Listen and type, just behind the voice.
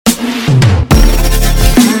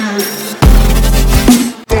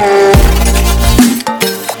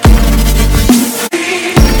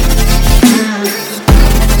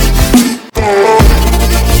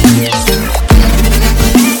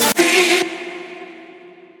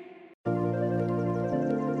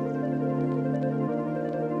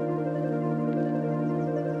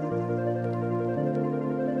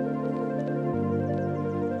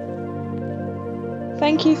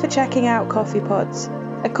Thank you for checking out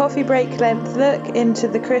CoffeePods, a coffee break length look into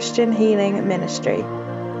the Christian healing ministry.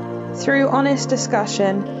 Through honest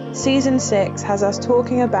discussion, Season 6 has us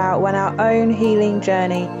talking about when our own healing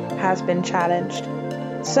journey has been challenged.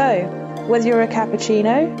 So, whether you're a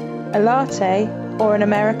cappuccino, a latte, or an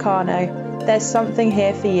Americano, there's something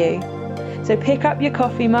here for you. So pick up your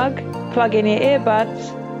coffee mug, plug in your earbuds,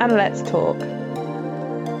 and let's talk.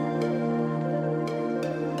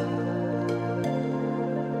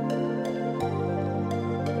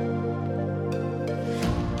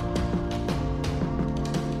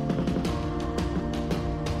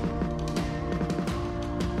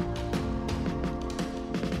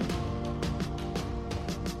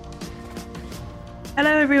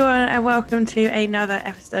 Hello everyone and welcome to another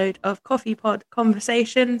episode of CoffeePod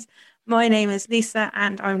Conversations. My name is Lisa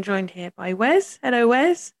and I'm joined here by Wes. Hello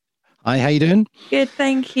Wes. Hi, how you doing? Good,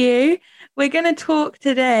 thank you. We're going to talk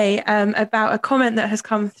today about a comment that has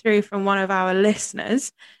come through from one of our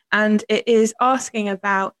listeners, and it is asking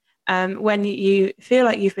about when you feel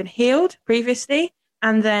like you've been healed previously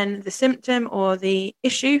and then the symptom or the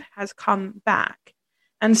issue has come back.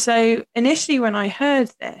 And so initially when I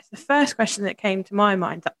heard this, the first question that came to my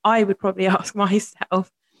mind that I would probably ask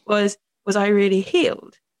myself was I really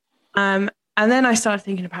healed? And then I started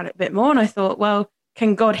thinking about it a bit more and I thought, well,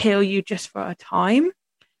 can God heal you just for a time?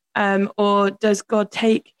 Or does God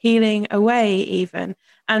take healing away even?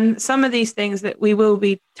 And some of these things that we will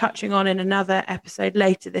be touching on in another episode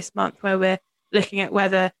later this month where we're looking at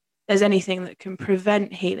whether there's anything that can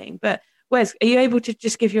prevent healing. But Wes, are you able to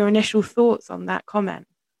just give your initial thoughts on that comment?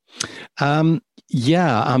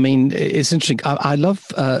 Yeah, I mean, it's interesting. I love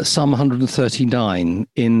Psalm 139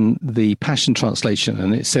 in the Passion Translation,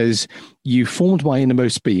 and it says, "You formed my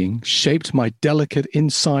innermost being, shaped my delicate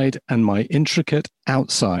inside and my intricate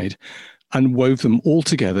outside, and wove them all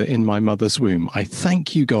together in my mother's womb. I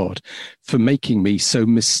thank you, God, for making me so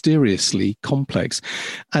mysteriously complex."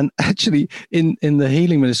 And actually, in the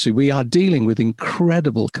healing ministry, we are dealing with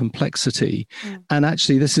incredible complexity. Mm. And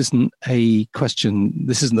actually, this isn't a question.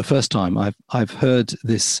 This isn't the first time I've heard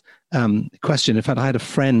this question. In fact, I had a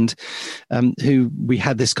friend who we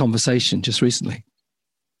had this conversation just recently.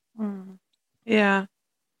 Mm. Yeah,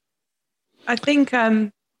 I think.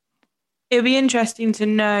 It'd be interesting to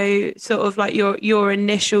know sort of like your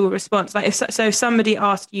initial response. Like if somebody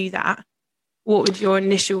asked you that, what would your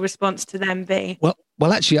initial response to them be?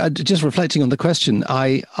 Well, actually, just reflecting on the question,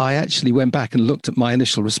 I actually went back and looked at my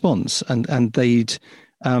initial response, and they'd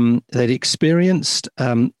experienced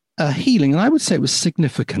a healing, and I would say it was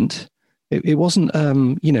significant. It wasn't a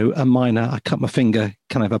minor, I cut my finger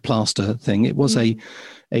kind of a plaster thing. It was a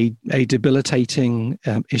debilitating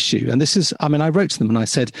issue. And this is, I mean, I wrote to them and I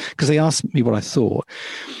said, because they asked me what I thought.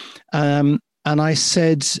 And I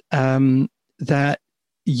said that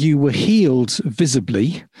you were healed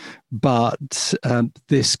visibly, but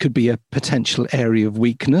this could be a potential area of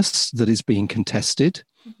weakness that is being contested.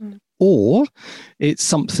 Mm-hmm. Or it's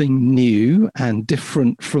something new and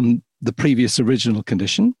different from the previous original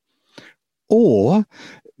condition. Or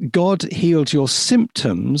God healed your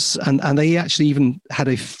symptoms, and they actually even had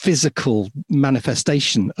a physical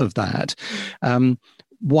manifestation of that,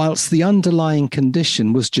 whilst the underlying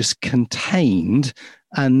condition was just contained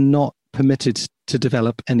and not permitted to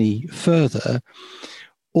develop any further.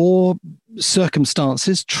 Or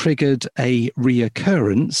circumstances triggered a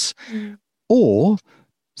reoccurrence, or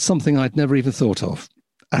something I'd never even thought of.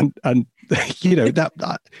 And you know, that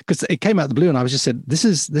because it came out of the blue and I was just said, this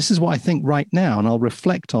is what I think right now, and I'll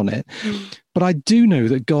reflect on it. But I do know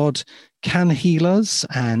that God can heal us,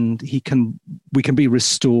 and we can be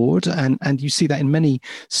restored. And you see that in many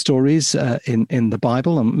stories in the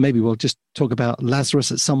Bible. And maybe we'll just talk about Lazarus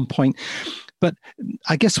at some point. But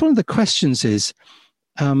I guess one of the questions is,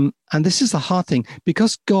 and this is the hard thing,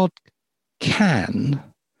 because God can,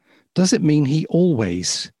 does it mean he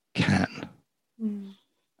always can?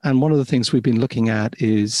 And one of the things we've been looking at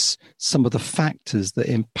is some of the factors that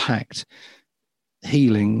impact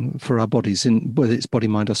healing for our bodies, in whether it's body,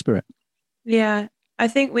 mind, or spirit. Yeah, I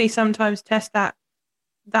think we sometimes test that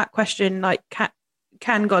question, like,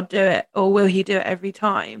 can God do it, or will he do it every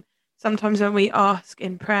time? Sometimes when we ask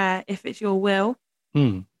in prayer if it's your will,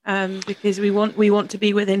 because we want to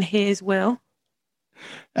be within his will.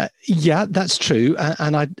 Yeah, that's true.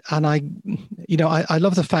 And I, you know, I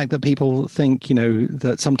love the fact that people think, you know,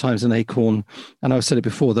 that sometimes an acorn, and I've said it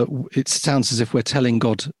before, that it sounds as if we're telling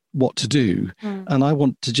God what to do. And I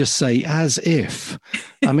want to just say, as if,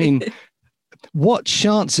 I mean, what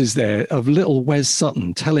chance is there of little Wes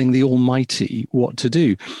Sutton telling the Almighty what to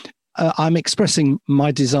do? I'm expressing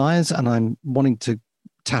my desires, and I'm wanting to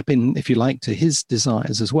tap in, if you like, to his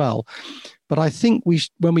desires as well. But I think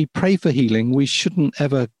when we pray for healing, we shouldn't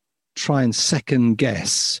ever try and second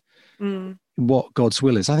guess what God's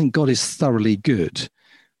will is. I think God is thoroughly good.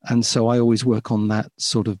 And so I always work on that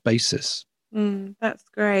sort of basis. That's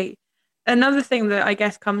great. Another thing that I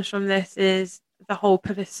guess comes from this is the whole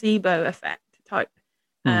placebo effect type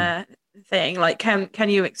thing. Like, can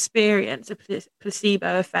you experience a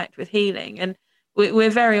placebo effect with healing? And we're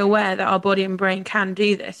very aware that our body and brain can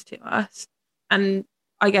do this to us. And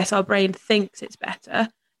I guess our brain thinks it's better,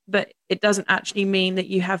 but it doesn't actually mean that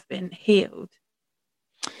you have been healed.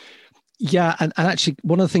 Yeah, and actually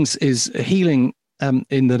one of the things is healing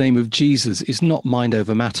in the name of Jesus is not mind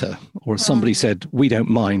over matter, or as somebody said, we don't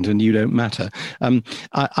mind and you don't matter.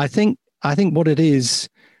 I think what it is,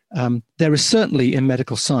 there is certainly in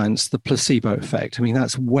medical science the placebo effect. I mean,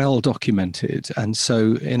 that's well documented. And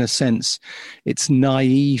so in a sense, it's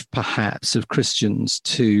naive perhaps of Christians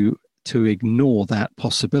to ignore that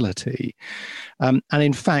possibility. And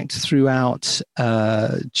in fact, throughout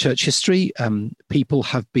church history, people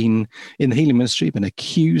have been, in the healing ministry, been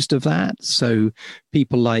accused of that. So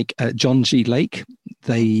people like John G. Lake,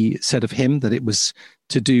 they said of him that it was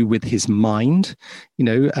to do with his mind, or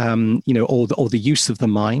the use of the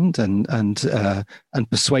mind and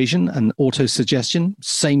persuasion and autosuggestion.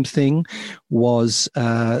 Same thing was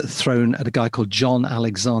thrown at a guy called John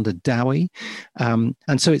Alexander Dowie, and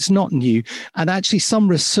so it's not new. And actually, some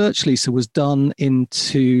research, Lisa, was done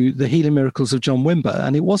into the healing miracles of John Wimber,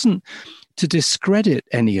 and it wasn't to discredit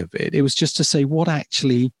any of it. It was just to say what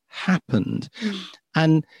actually happened,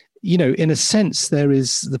 and in a sense, there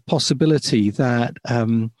is the possibility that,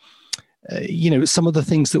 some of the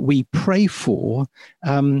things that we pray for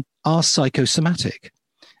are psychosomatic.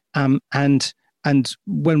 And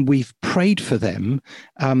when we've prayed for them,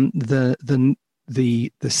 the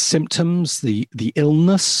symptoms, the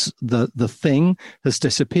illness, the thing has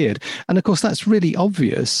disappeared. And of course, that's really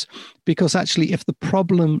obvious because actually, if the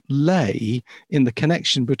problem lay in the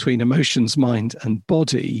connection between emotions, mind, and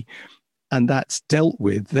body, and that's dealt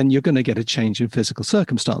with, then you're going to get a change in physical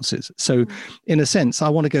circumstances. So in a sense, I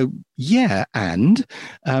want to go,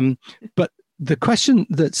 but the question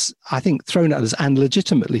that's, I think, thrown at us and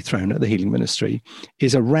legitimately thrown at the healing ministry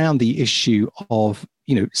is around the issue of,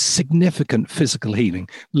 significant physical healing,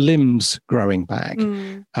 limbs growing back,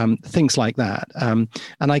 things like that. And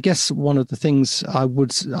I guess one of the things I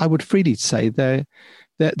would freely say there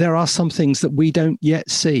are some things that we don't yet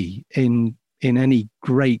see in any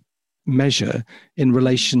great measure in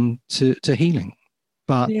relation to healing,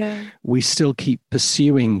 but we still keep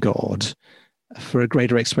pursuing God for a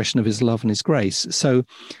greater expression of his love and his grace. So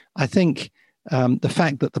I think the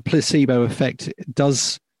fact that the placebo effect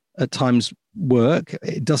does at times work,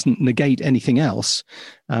 it doesn't negate anything else,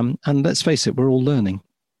 and let's face it, we're all learning.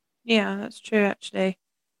 Yeah, that's true. Actually,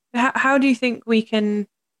 how do you think we can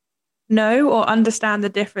know or understand the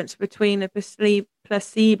difference between a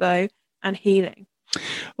placebo and healing?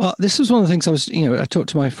 Well, this was one of the things I talked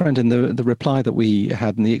to my friend in the reply that we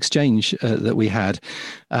had in the exchange that we had.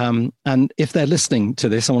 And if they're listening to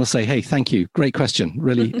this, I want to say, hey, thank you. Great question.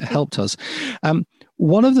 Really helped us.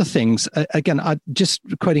 One of the things, again, I just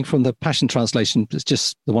quoting from the Passion Translation, it's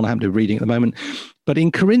just the one I happen to be reading at the moment. But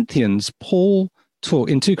in Corinthians,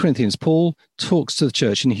 in 2 Corinthians, Paul talks to the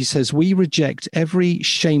church and he says, we reject every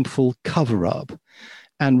shameful cover-up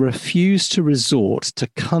and refuse to resort to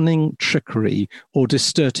cunning trickery or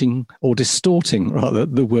distorting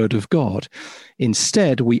the word of God.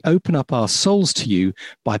 Instead, we open up our souls to you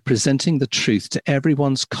by presenting the truth to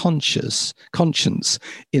everyone's conscience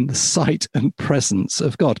in the sight and presence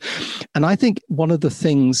of God. And I think one of the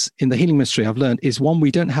things in the healing ministry I've learned is, one,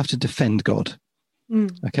 we don't have to defend God.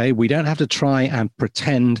 Okay, we don't have to try and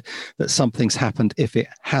pretend that something's happened if it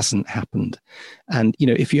hasn't happened. And,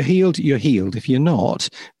 if you're healed, you're healed. If you're not,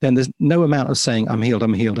 then there's no amount of saying, I'm healed,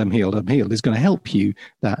 I'm healed, I'm healed, I'm healed is going to help you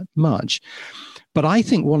that much. But I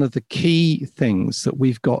think one of the key things that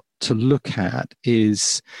we've got to look at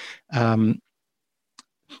is the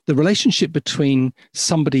relationship between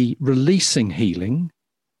somebody releasing healing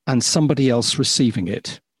and somebody else receiving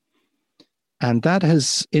it. And that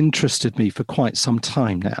has interested me for quite some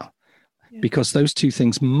time now, because those two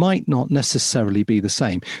things might not necessarily be the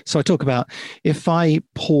same. So I talk about, if I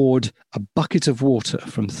poured a bucket of water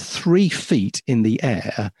from 3 feet in the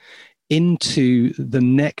air into the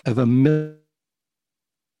neck of a milk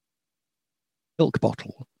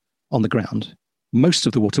bottle on the ground, most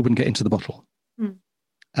of the water wouldn't get into the bottle.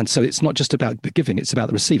 And so it's not just about the giving, it's about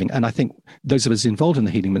the receiving. And I think those of us involved in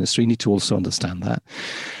the healing ministry need to also understand that.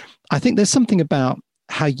 I think there's something about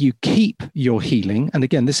how you keep your healing. And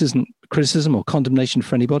again, this isn't criticism or condemnation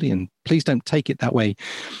for anybody, and please don't take it that way.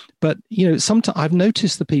 But, sometimes I've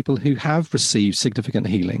noticed the people who have received significant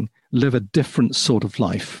healing live a different sort of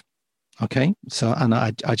life. Okay. So, and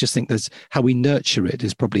I just think there's how we nurture it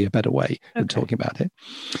is probably a better way of talking about it.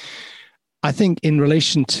 I think in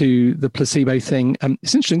relation to the placebo thing,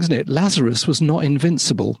 it's interesting, isn't it? Lazarus was not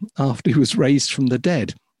invincible after he was raised from the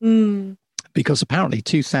dead. Because apparently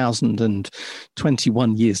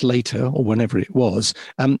 2021 years later, or whenever it was,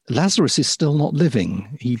 Lazarus is still not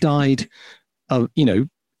living. He died,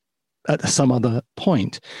 at some other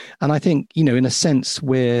point. And I think, in a sense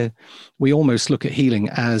where we almost look at healing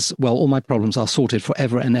as, well, all my problems are sorted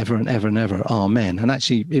forever and ever and ever and ever. Amen. And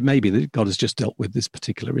actually, it may be that God has just dealt with this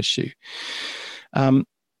particular issue. And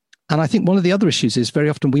I think one of the other issues is very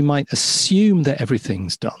often we might assume that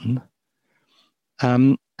everything's done.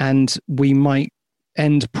 And we might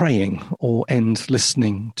end praying or end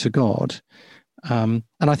listening to God. And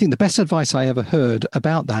I think the best advice I ever heard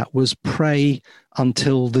about that was pray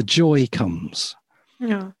until the joy comes.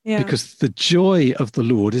 Yeah. Because the joy of the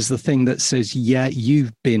Lord is the thing that says, yeah,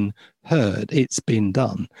 you've been heard, it's been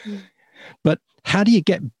done. But how do you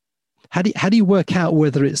work out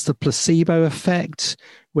whether it's the placebo effect,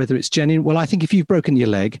 whether it's genuine? Well, I think if you've broken your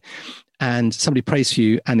leg and somebody prays for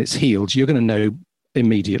you and it's healed, you're going to know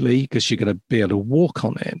immediately because you're going to be able to walk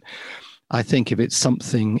on it. I think if it's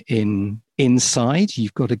something inside,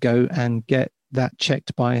 you've got to go and get that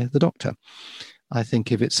checked by the doctor. I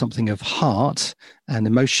think if it's something of heart and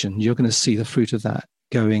emotion, you're going to see the fruit of that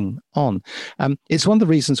going on. It's one of the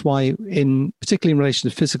reasons why, particularly in relation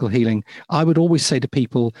to physical healing, I would always say to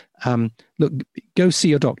people, look, go see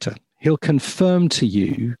your doctor. He'll confirm to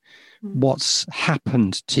you what's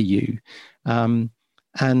happened to you. And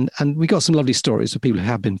we got some lovely stories of people who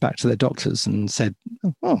have been back to their doctors and said,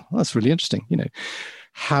 oh, that's really interesting,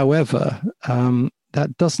 However,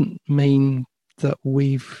 that doesn't mean that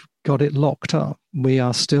we've got it locked up. We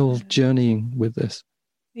are still journeying with this.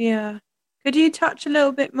 Yeah. Could you touch a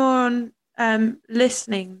little bit more on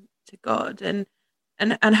listening to God and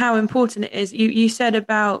how important it is? You said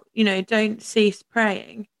about, don't cease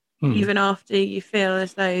praying even after you feel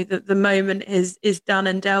as though the moment is done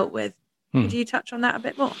and dealt with. Could you touch on that a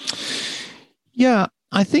bit more? Yeah,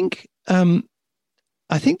 I think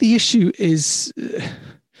the issue is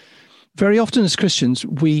very often as Christians,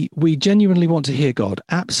 we genuinely want to hear God.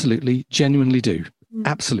 Absolutely, genuinely do.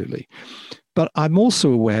 Absolutely. But I'm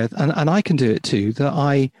also aware, and I can do it too, that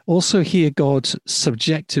I also hear God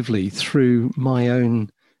subjectively through my own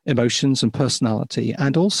emotions and personality,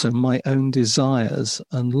 and also my own desires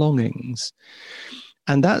and longings.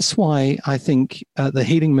 And that's why I think the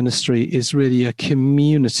healing ministry is really a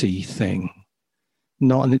community thing,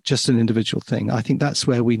 not just an individual thing. I think that's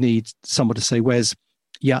where we need someone to say, Wes,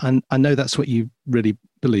 yeah, and I know that's what you really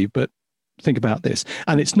believe, but think about this.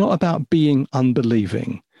 And it's not about being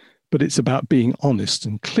unbelieving, but it's about being honest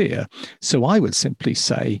and clear. So I would simply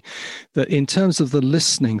say that in terms of the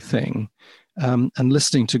listening thing and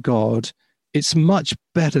listening to God, it's much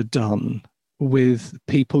better done with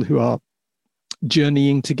people who are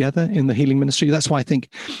journeying together in the healing ministry. That's why I think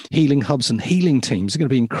healing hubs and healing teams are going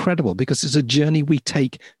to be incredible, because it's a journey we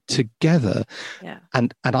take together. Yeah.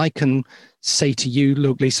 And I can say to you,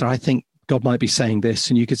 look, Lisa, I think God might be saying this.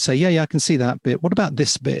 And you could say, yeah, I can see that bit. What about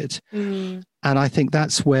this bit? And I think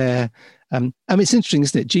that's where, it's interesting,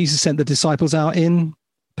 isn't it? Jesus sent the disciples out in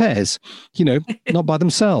pairs, not by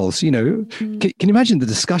themselves, Can you imagine the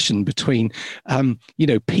discussion between,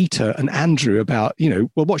 Peter and Andrew about,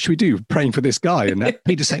 well, what should we do? Praying for this guy. And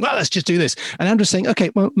Peter's saying, well, let's just do this. And Andrew's saying,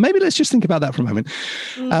 okay, well, maybe let's just think about that for a moment.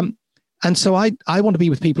 And so I want to be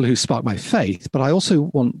with people who spark my faith, but I also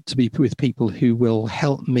want to be with people who will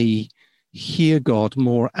help me hear God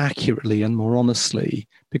more accurately and more honestly,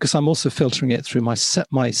 because I'm also filtering it through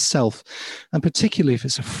myself. And particularly if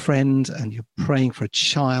it's a friend and you're praying for a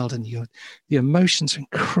child and the emotions are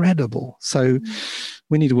incredible. So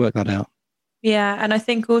we need to work that out. Yeah. And I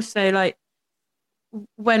think also, like,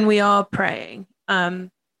 when we are praying, to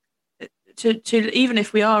even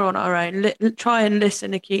if we are on our own, try and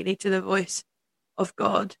listen acutely to the voice of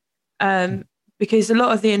God, because a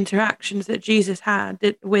lot of the interactions that Jesus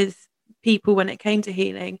had with people when it came to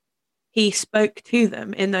healing, he spoke to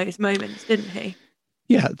them in those moments, didn't he?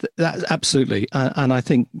 Yeah, that absolutely. And I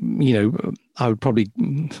think, I would probably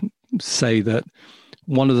say that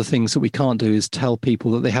one of the things that we can't do is tell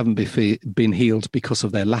people that they haven't been healed because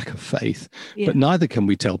of their lack of faith, but neither can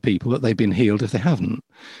we tell people that they've been healed if they haven't,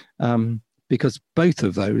 because both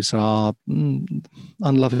of those are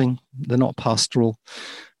unloving. They're not pastoral.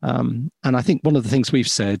 And I think one of the things we've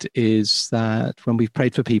said is that when we've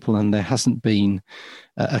prayed for people and there hasn't been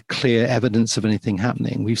a clear evidence of anything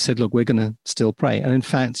happening, we've said, look, we're going to still pray. And in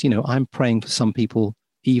fact, I'm praying for some people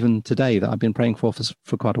even today that I've been praying for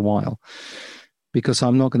quite a while, because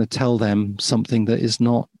I'm not going to tell them something that is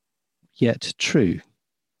not yet true,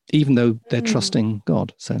 even though they're trusting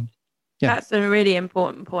God. So, yeah. That's a really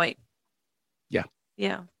important point. Yeah.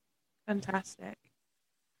 Yeah. Fantastic.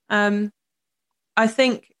 I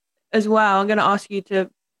think as well, I'm going to ask you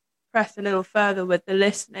to press a little further with the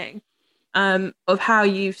listening of how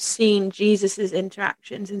you've seen Jesus's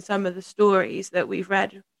interactions in some of the stories that we've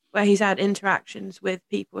read, where he's had interactions with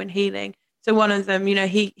people in healing. So one of them,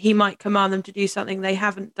 he might command them to do something they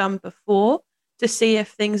haven't done before to see if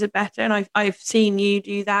things are better. And I've seen you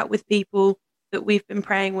do that with people that we've been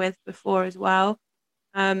praying with before as well.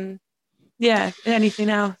 Anything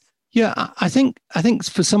else? Yeah, I think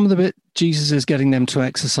for some of it, Jesus is getting them to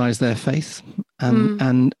exercise their faith,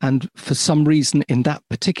 and for some reason in that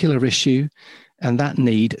particular issue and that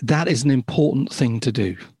need, that is an important thing to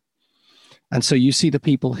do. And so you see the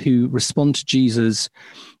people who respond to Jesus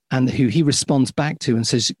and who he responds back to and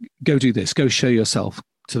says, go do this, go show yourself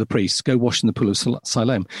to the priest, go wash in the pool of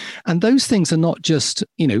Siloam. And those things are not just,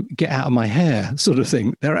 get out of my hair sort of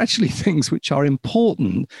thing. They're actually things which are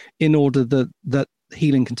important in order that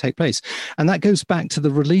healing can take place. And that goes back to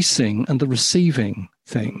the releasing and the receiving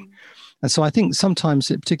thing. And so I think sometimes,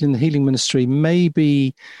 particularly in the healing ministry,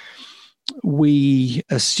 maybe we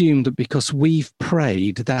assume that because we've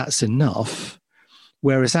prayed, that's enough.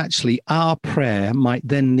 Whereas actually our prayer might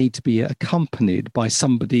then need to be accompanied by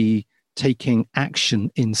somebody taking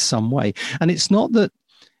action in some way. And it's not that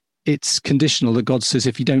it's conditional, that God says,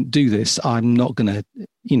 if you don't do this, I'm not going to,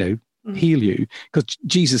 heal you, because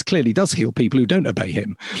Jesus clearly does heal people who don't obey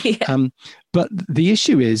him. Yeah. But the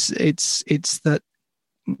issue is, it's that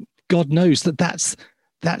God knows that's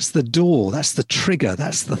the door, that's the trigger,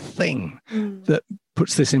 that's the thing that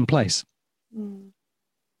puts this in place.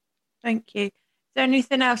 Thank you. Is there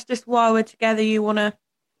anything else, just while we're together, you want to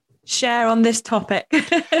share on this topic?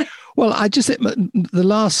 Well, the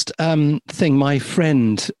last thing my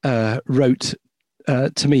friend wrote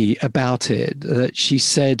to me about it, that she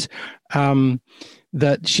said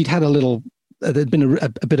that she'd had there'd been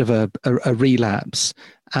a bit of a relapse.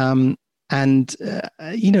 And,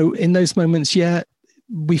 in those moments,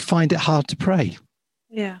 we find it hard to pray.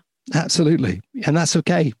 Yeah. Absolutely. And that's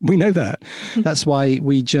okay. We know that. That's why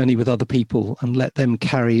we journey with other people and let them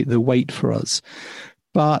carry the weight for us.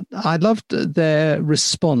 But I loved their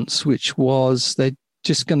response, which was they're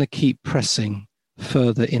just going to keep pressing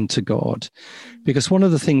further into God. Because one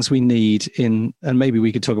of the things we need and maybe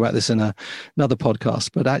we could talk about this in another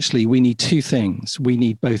podcast, but actually we need two things. We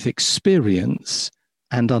need both experience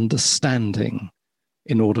and understanding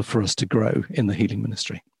in order for us to grow in the healing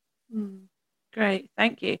ministry. Great.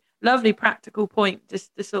 Thank you. Lovely practical point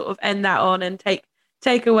just to sort of end that on and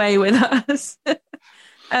take away with us.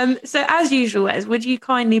 So as usual, Wes, would you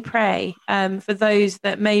kindly pray for those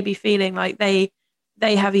that may be feeling like they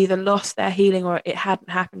have either lost their healing or it hadn't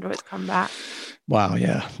happened or it's come back? Wow,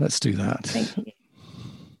 yeah, let's do that. Thank you.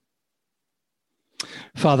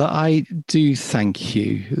 Father, I do thank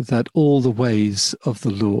you that all the ways of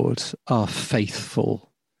the Lord are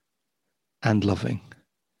faithful and loving.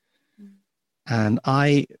 And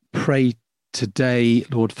I pray today,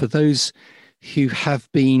 Lord, for those who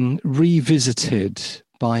have been revisited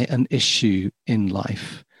by an issue in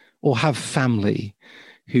life, or have family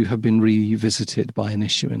who have been revisited by an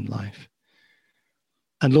issue in life.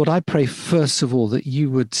 And Lord, I pray first of all that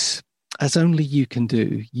you would, as only you can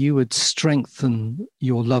do, you would strengthen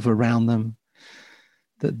your love around them,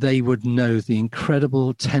 that they would know the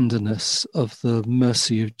incredible tenderness of the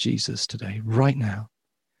mercy of Jesus today, right now.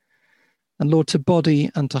 And Lord, to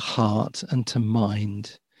body and to heart and to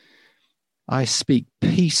mind, I speak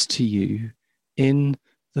peace to you in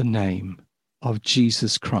the name of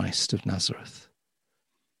Jesus Christ of Nazareth,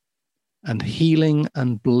 and healing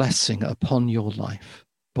and blessing upon your life,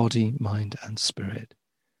 body, mind, and spirit,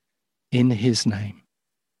 in his name.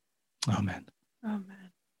 Amen.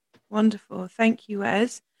 Amen. Wonderful. Thank you,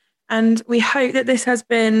 Wes. And we hope that this has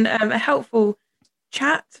been a helpful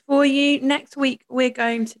chat for you. Next week, we're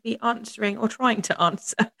going to be answering or trying to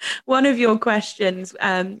answer one of your questions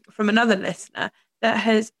from another listener that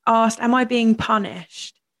has asked, am I being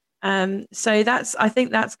punished? So I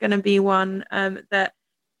think that's going to be one that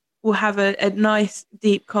we'll have a nice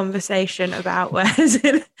deep conversation about, where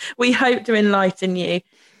we hope to enlighten you.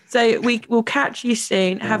 So we will catch you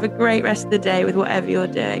soon. Have a great rest of the day with whatever you're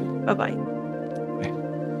doing. Bye-bye.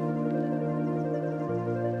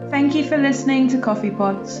 Thank you for listening to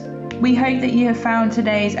CoffeePods. We hope that you have found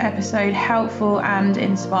today's episode helpful and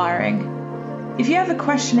inspiring. If you have a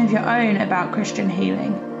question of your own about Christian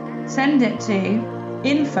healing, send it to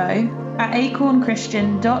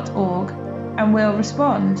info@acornchristian.org and we'll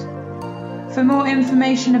respond. For more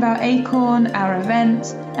information about Acorn, our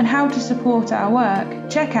events, and how to support our work,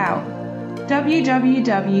 check out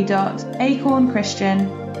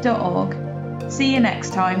www.acornchristian.org. See you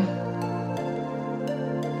next time.